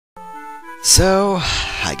So,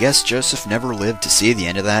 I guess Joseph never lived to see the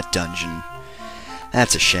end of that dungeon.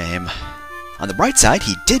 That's a shame. On the bright side,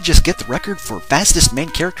 he did just get the record for fastest main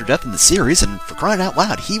character death in the series, and for crying out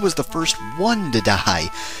loud, he was the first one to die.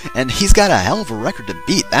 And he's got a hell of a record to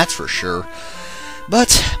beat, that's for sure.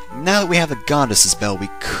 But, now that we have the Goddess's Bell, we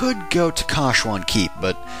could go to Kashuan Keep,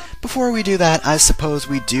 but before we do that, I suppose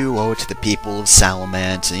we do owe it to the people of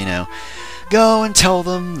Salamand to, go and tell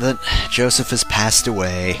them that Joseph has passed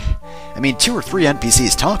away. I mean, 2 or 3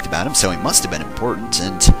 NPCs talked about him, so he must have been important,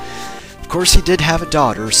 and of course he did have a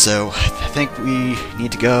daughter, so I think we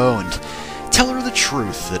need to go and tell her the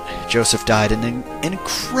truth that Joseph died in an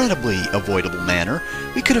incredibly avoidable manner.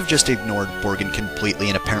 We could have just ignored Borgin completely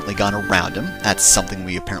and apparently gone around him. That's something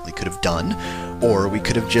we apparently could have done. Or we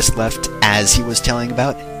could have just left as he was telling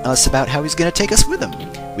us about how he's going to take us with him.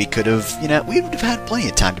 We could have, we would have had plenty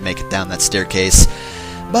of time to make it down that staircase.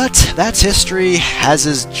 But that's history, as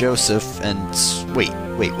is Joseph, and wait.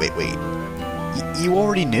 You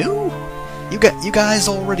already knew? You guys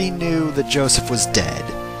already knew that Joseph was dead.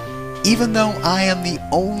 Even though I am the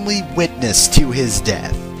only witness to his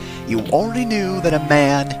death, you already knew that a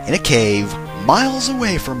man in a cave miles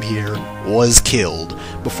away from here was killed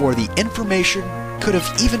before the information could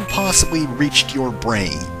have even possibly reached your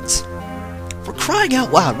brains. For crying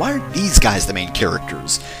out loud, why aren't these guys the main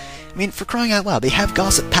characters? I mean, for crying out loud, they have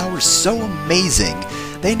gossip powers so amazing,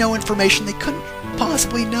 they know information they couldn't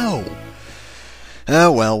possibly know.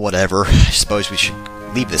 Oh well, whatever. I suppose we should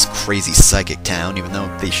leave this crazy psychic town, even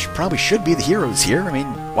though they probably should be the heroes here. I mean,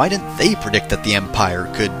 why didn't they predict that the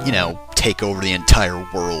Empire could, take over the entire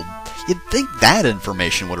world? You'd think that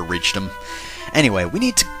information would have reached them. Anyway, we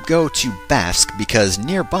need to go to Bask, because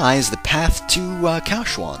nearby is the path to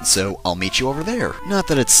Kashuan, so I'll meet you over there. Not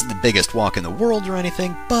that it's the biggest walk in the world or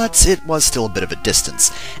anything, but it was still a bit of a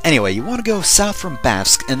distance. Anyway, you want to go south from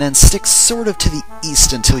Bask, and then stick sort of to the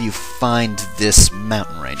east until you find this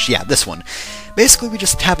mountain range. Yeah, this one. Basically, we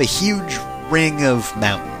just have a huge ring of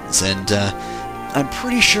mountains, and I'm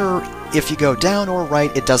pretty sure if you go down or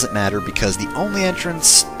right, it doesn't matter, because the only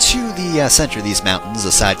entrance to the center of these mountains,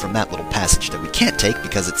 aside from that little passage that we can't take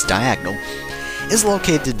because it's diagonal, is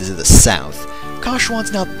located to the south.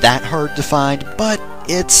 Kashuan's not that hard to find, but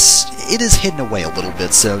it is hidden away a little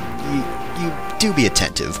bit, so you do be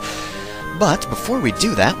attentive. But before we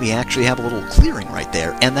do that, we actually have a little clearing right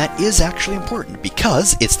there, and that is actually important,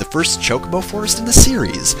 because it's the first Chocobo Forest in the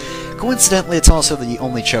series. Coincidentally, it's also the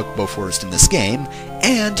only Chocobo Forest in this game,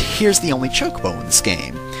 and here's the only Chocobo in this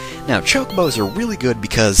game. Now, Chocobos are really good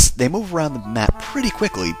because they move around the map pretty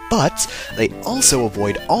quickly, but they also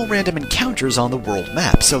avoid all random encounters on the world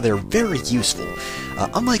map, so they're very useful.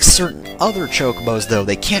 Unlike certain other Chocobos, though,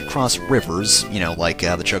 they can't cross rivers, like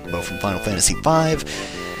the Chocobo from Final Fantasy V.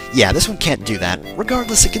 Yeah, this one can't do that.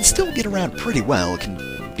 Regardless, it can still get around pretty well. It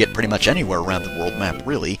can get pretty much anywhere around the world map,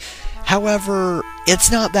 really. However,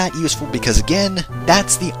 it's not that useful because, again,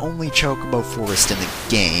 that's the only Chocobo Forest in the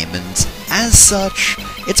game, and as such,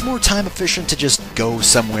 it's more time efficient to just go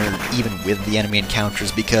somewhere even with the enemy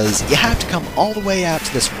encounters, because you have to come all the way out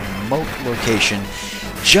to this remote location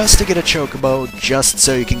just to get a Chocobo, just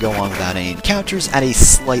so you can go on without any encounters at a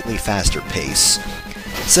slightly faster pace.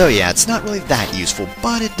 So yeah, it's not really that useful,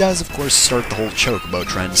 but it does, of course, start the whole Chocobo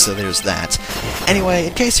trend, so there's that. Anyway,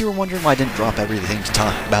 in case you were wondering why I didn't drop everything to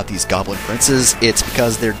talk about these Goblin Princes, it's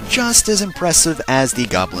because they're just as impressive as the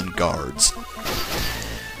Goblin Guards.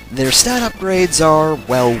 Their stat upgrades are,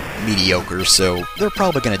 well, mediocre, so they're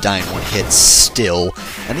probably going to die in one hit still,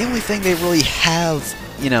 and the only thing they really have,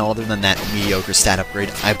 other than that mediocre stat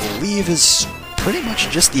upgrade, I believe is pretty much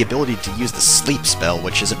just the ability to use the sleep spell,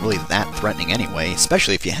 which isn't really that threatening anyway,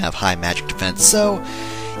 especially if you have high magic defense, so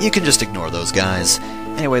you can just ignore those guys.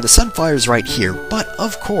 Anyway, the Sunfire's right here, but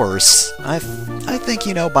of course, I think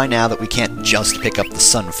you know by now that we can't just pick up the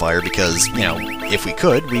Sunfire, because, if we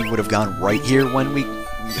could, we would have gone right here when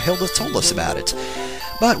Hilda told us about it.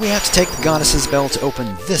 But we have to take the Goddess's Bell to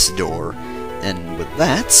open this door, and with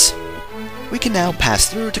that, we can now pass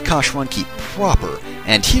through to Kashuan Keep proper,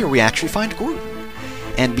 and here we actually find Gordon.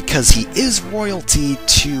 And because he is royalty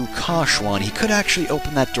to Kashuan, he could actually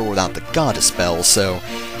open that door without the Goddess Bell, so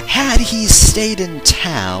had he stayed in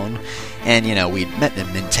town, and, we'd met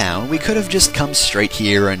him in town, we could have just come straight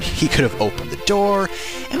here, and he could have opened the door,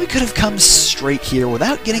 and we could have come straight here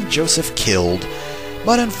without getting Joseph killed.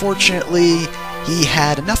 But unfortunately, he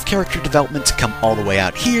had enough character development to come all the way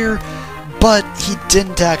out here, but he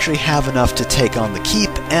didn't actually have enough to take on the keep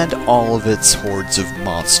and all of its hordes of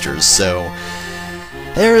monsters, so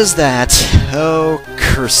there is that. Oh,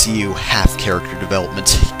 curse you, half character development.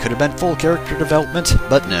 Could have been full character development,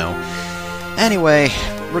 but no. Anyway,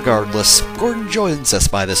 regardless, Gordon joins us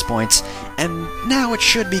by this point, and now it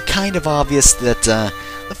should be kind of obvious that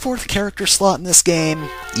the 4th character slot in this game,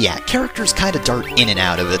 yeah, characters kind of dart in and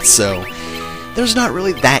out of it, so there's not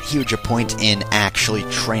really that huge a point in actually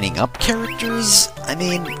training up characters. I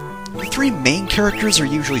mean, the 3 main characters are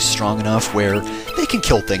usually strong enough where they can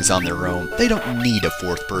kill things on their own. They don't need a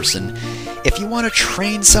 4th person. If you want to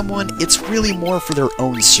train someone, it's really more for their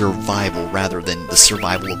own survival rather than the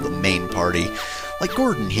survival of the main party. Like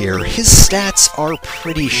Gordon here, his stats are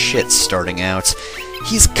pretty shit starting out.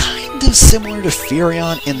 He's kind of similar to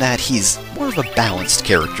Firion in that he's more of a balanced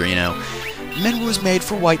character, you know. Min was made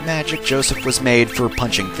for white magic, Joseph was made for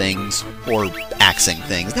punching things, or axing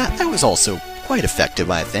things. That was also quite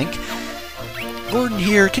effective, I think. Gordon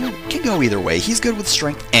here can go either way. He's good with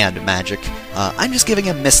strength and magic. I'm just giving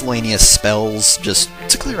him miscellaneous spells just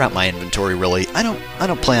to clear out my inventory, really. I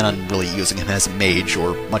don't plan on really using him as a mage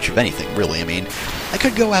or much of anything, really. I mean, I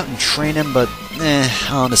could go out and train him, but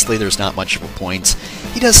honestly, there's not much of a point.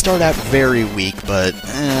 He does start out very weak, but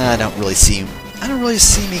I don't really see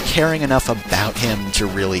me caring enough about him to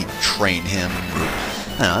really train him.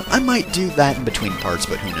 I might do that in between parts,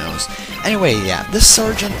 but who knows. Anyway, yeah, this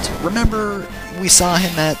sergeant, remember we saw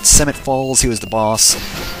him at Cement Falls, he was the boss.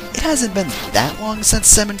 It hasn't been that long since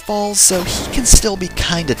Cement Falls, so he can still be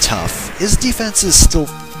kinda tough. His defense is still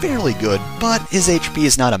fairly good, but his HP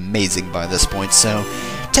is not amazing by this point, so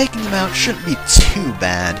taking him out shouldn't be too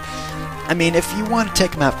bad. I mean, if you want to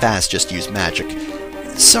take him out fast, just use magic.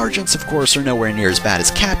 Sergeants, of course, are nowhere near as bad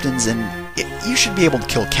as captains, and you should be able to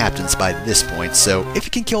kill captains by this point, so if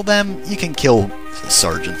you can kill them, you can kill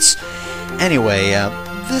sergeants. Anyway,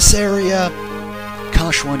 this area,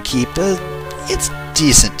 Kashuan Keep, it's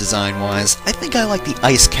decent design-wise. I think I like the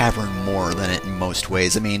Ice Cavern more than it in most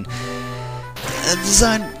ways. I mean,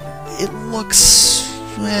 design, it looks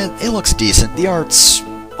decent. The art's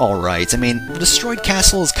alright. I mean, the destroyed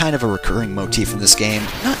castle is kind of a recurring motif in this game.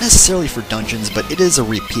 Not necessarily for dungeons, but it is a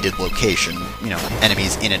repeated location. You know,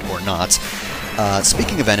 enemies in it or not.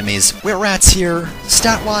 Speaking of enemies, were rats here,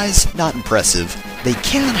 stat-wise, not impressive. They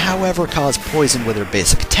can, however, cause poison with their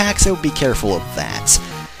basic attack, so be careful of that.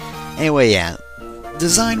 Anyway, yeah.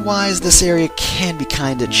 Design-wise, this area can be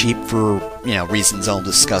kinda cheap for, you know, reasons I'll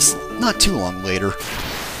discuss not too long later.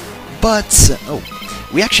 But,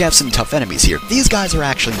 we actually have some tough enemies here. These guys are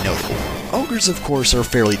actually notable. Ogres, of course, are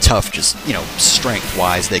fairly tough, just, you know,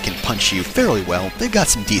 strength-wise. They can punch you fairly well. They've got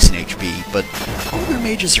some decent HP, but ogre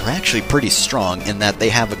mages are actually pretty strong in that they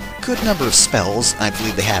have a good number of spells. I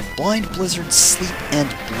believe they have Blind, Blizzard, Sleep, and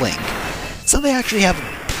Blink. So they actually have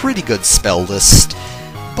a pretty good spell list.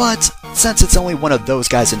 But since it's only one of those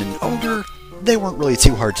guys in an ogre, they weren't really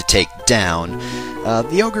too hard to take down.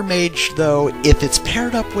 The ogre mage, though, if it's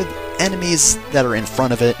paired up with enemies that are in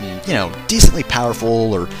front of it and, you know, decently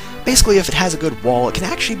powerful, or basically if it has a good wall, it can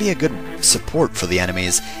actually be a good support for the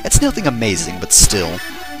enemies. It's nothing amazing, but still.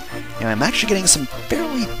 You know, I'm actually getting some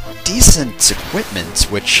fairly decent equipment,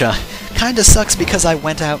 which kinda sucks because I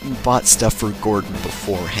went out and bought stuff for Gordon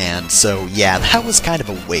beforehand, so yeah, that was kind of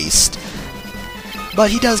a waste. But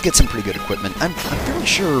he does get some pretty good equipment. I'm fairly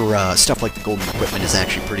sure stuff like the golden equipment is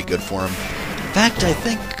actually pretty good for him. In fact, I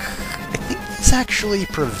think these actually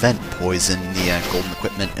prevent poison, the golden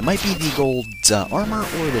equipment. It might be the gold armor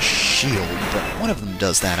or the shield, but one of them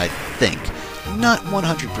does that, I think. Not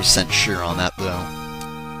 100% sure on that, though.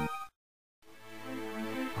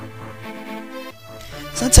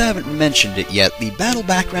 Since I haven't mentioned it yet, the battle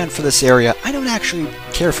background for this area, I don't actually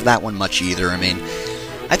care for that one much either. I mean,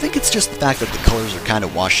 I think it's just the fact that the colors are kind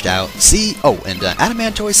of washed out. See? Oh, and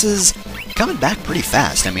Adamantoise is coming back pretty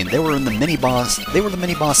fast. I mean, they were the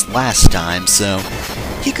mini-boss last time, so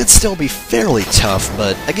he could still be fairly tough,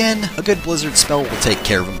 but again, a good Blizzard spell will take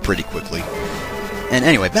care of him pretty quickly. And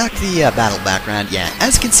anyway, back to the battle background. Yeah,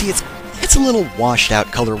 as you can see, it's a little washed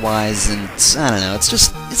out color-wise, and I don't know,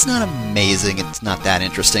 it's not amazing, it's not that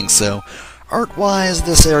interesting, so art-wise,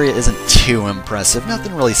 this area isn't too impressive.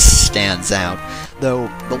 Nothing really stands out, though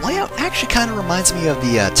the layout actually kind of reminds me of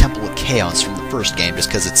the Temple of Chaos from the first game, just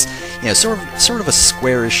because it's, you know, sort of a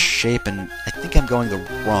squarish shape, and I think I'm going the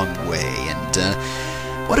wrong way, and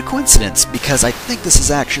what a coincidence, because I think this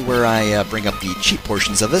is actually where I bring up the cheap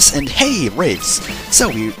portions of this, and hey, raves! So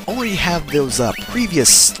we already have those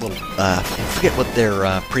previous little, forget what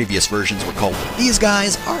their previous versions were called. These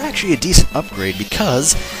guys are actually a decent upgrade,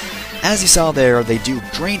 because as you saw there, they do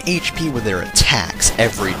drain HP with their attacks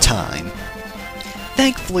every time.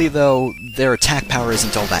 Thankfully, though, their attack power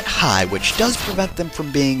isn't all that high, which does prevent them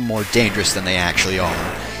from being more dangerous than they actually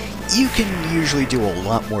are. You can usually do a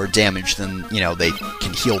lot more damage than, you know, they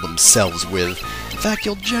can heal themselves with. In fact,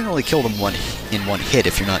 you'll generally kill them in one hit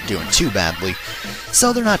if you're not doing too badly.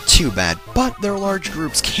 So they're not too bad, but their large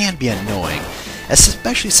groups can be annoying,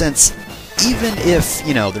 especially since even if,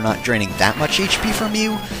 you know, they're not draining that much HP from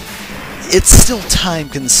you, it's still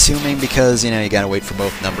time-consuming because, you know, you gotta wait for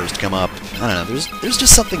both numbers to come up. I don't know, there's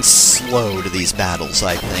just something slow to these battles,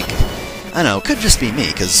 I think. I don't know, it could just be me,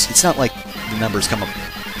 because it's not like the numbers come up,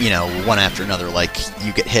 you know, one after another, like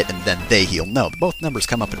you get hit and then they heal. No, both numbers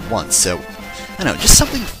come up at once, so I don't know, just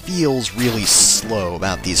something feels really slow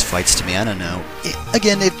about these fights to me. I don't know.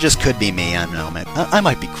 Again, it just could be me. I don't know, man. I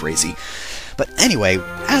might be crazy. But anyway,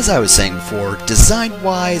 as I was saying before,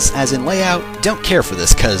 design-wise, as in layout, don't care for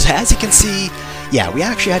this, because as you can see, yeah, we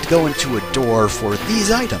actually had to go into a door for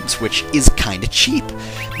these items, which is kinda cheap.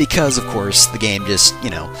 Because, of course, the game just, you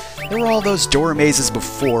know, there were all those door mazes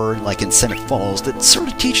before, like in Senate Falls, that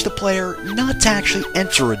sort of teach the player not to actually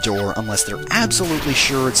enter a door unless they're absolutely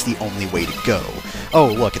sure it's the only way to go. Oh,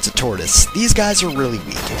 look, it's a tortoise. These guys are really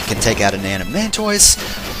weak. If you can take out an Animantoise,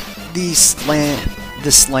 this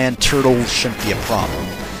land turtle shouldn't be a problem.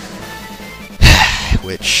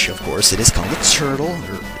 Which, of course, it is called a turtle,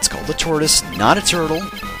 or it's called a tortoise, not a turtle.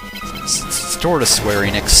 It's tortoise, Square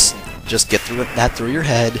Enix. Just get that through your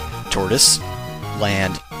head. Tortoise,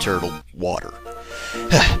 land, turtle, water.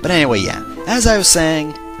 But anyway, yeah, as I was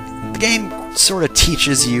saying, the game sort of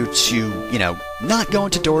teaches you to, you know, not go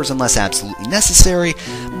into doors unless absolutely necessary,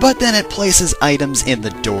 but then it places items in the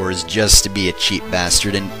doors just to be a cheap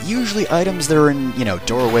bastard, and usually items that are in, you know,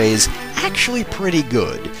 doorways actually pretty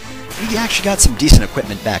good. We actually got some decent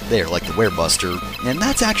equipment back there, like the Werebuster, and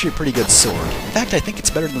that's actually a pretty good sword. In fact, I think it's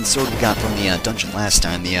better than the sword we got from the dungeon last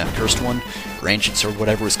time, the cursed one, or ancient sword,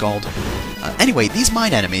 whatever it's called. Anyway, these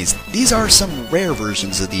mine enemies, these are some rare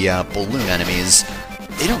versions of the balloon enemies.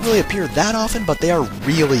 They don't really appear that often, but they are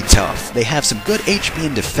really tough. They have some good HP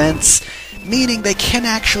and defense, meaning they can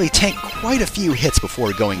actually tank quite a few hits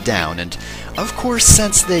before going down, and of course,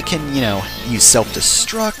 since they can, you know, use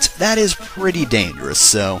self-destruct, that is pretty dangerous,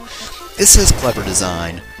 so this is clever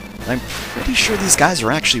design. I'm pretty sure these guys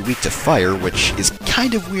are actually weak to fire, which is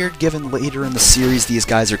kind of weird given later in the series these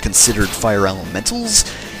guys are considered fire elementals.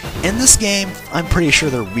 In this game, I'm pretty sure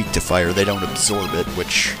they're weak to fire, they don't absorb it,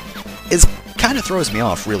 which is kind of throws me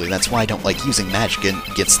off, really. That's why I don't like using magic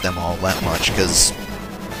against them all that much, because,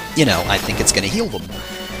 you know, I think it's going to heal them.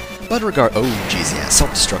 But oh geez, yeah,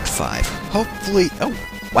 self-destruct 5. Hopefully, oh,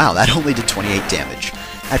 wow, that only did 28 damage.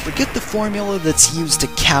 I forget the formula that's used to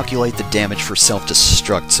calculate the damage for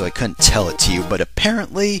self-destruct, so I couldn't tell it to you, but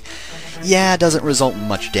apparently, yeah, it doesn't result in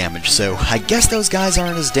much damage, so I guess those guys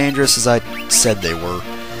aren't as dangerous as I said they were.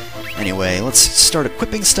 Anyway, let's start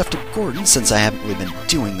equipping stuff to Gordon, since I haven't really been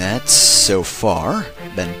doing that so far.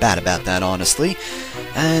 Been bad about that, honestly.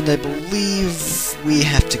 And I believe we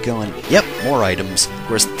have to go and... Yep, more items. Of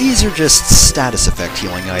course, these are just status effect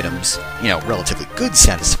healing items. You know, relatively good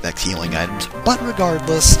status effect healing items. But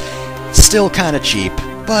regardless, still kind of cheap.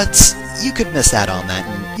 But you could miss out on that,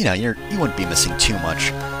 and, you know, you wouldn't be missing too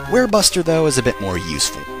much. Werebuster, though, is a bit more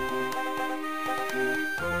useful.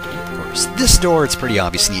 This door, it's pretty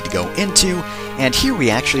obvious you need to go into, and here we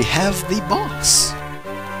actually have the boss.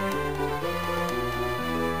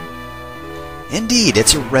 Indeed,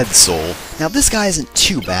 it's a red soul. Now this guy isn't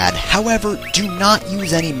too bad, however, do not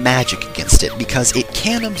use any magic against it, because it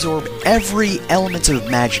can absorb every element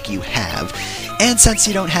of magic you have, and since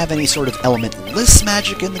you don't have any sort of elementless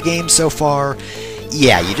magic in the game so far,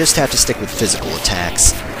 yeah, you just have to stick with physical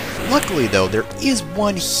attacks. Luckily, though, there is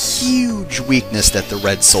one huge weakness that the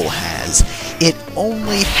Red Soul has. It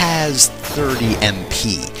only has 30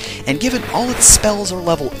 MP, and given all its spells are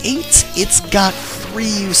level 8, it's got 3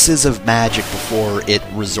 uses of magic before it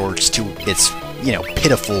resorts to its, you know,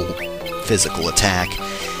 pitiful physical attack.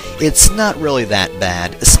 It's not really that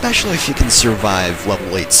bad, especially if you can survive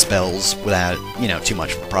level 8 spells without, you know, too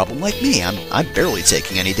much of a problem like me. I'm barely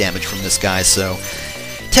taking any damage from this guy, so...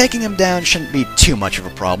 taking him down shouldn't be too much of a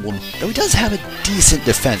problem, though he does have a decent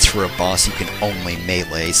defense for a boss who can only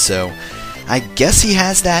melee, so I guess he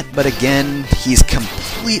has that, but again, he's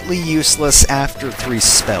completely useless after 3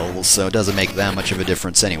 spells, so it doesn't make that much of a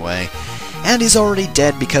difference anyway. And he's already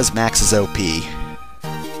dead because Max is OP.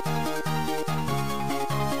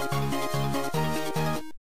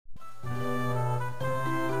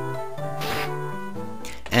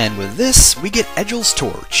 And with this, we get Edgel's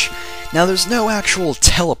Torch. Now there's no actual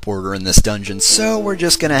teleporter in this dungeon, so we're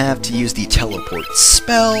just gonna have to use the teleport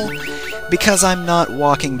spell, because I'm not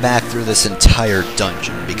walking back through this entire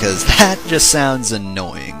dungeon, because that just sounds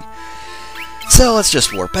annoying. So let's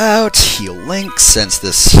just warp out, heal Link, since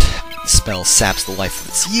this spell saps the life of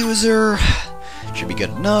its user. Should be good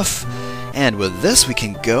enough. And with this, we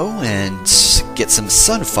can go and get some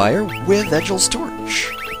Sunfire with Edgel's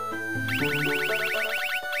torch.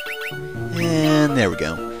 And there we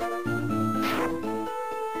go.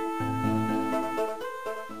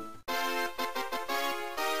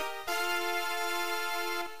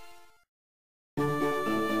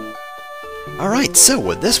 Alright, so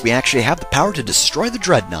with this we actually have the power to destroy the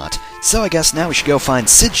Dreadnaught. So I guess now we should go find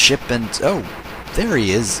Sid's ship and... oh, there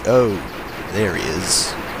he is. Oh, there he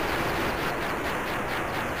is.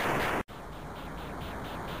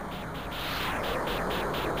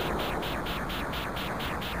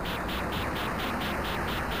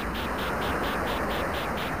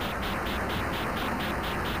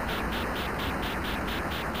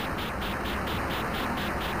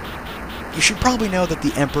 You should probably know that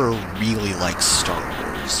the Emperor really likes Star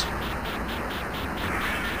Wars.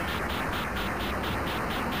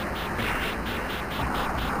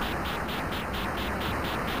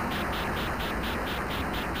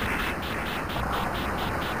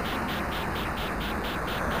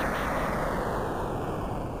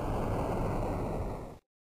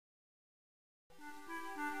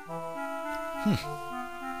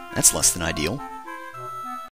 That's less than ideal.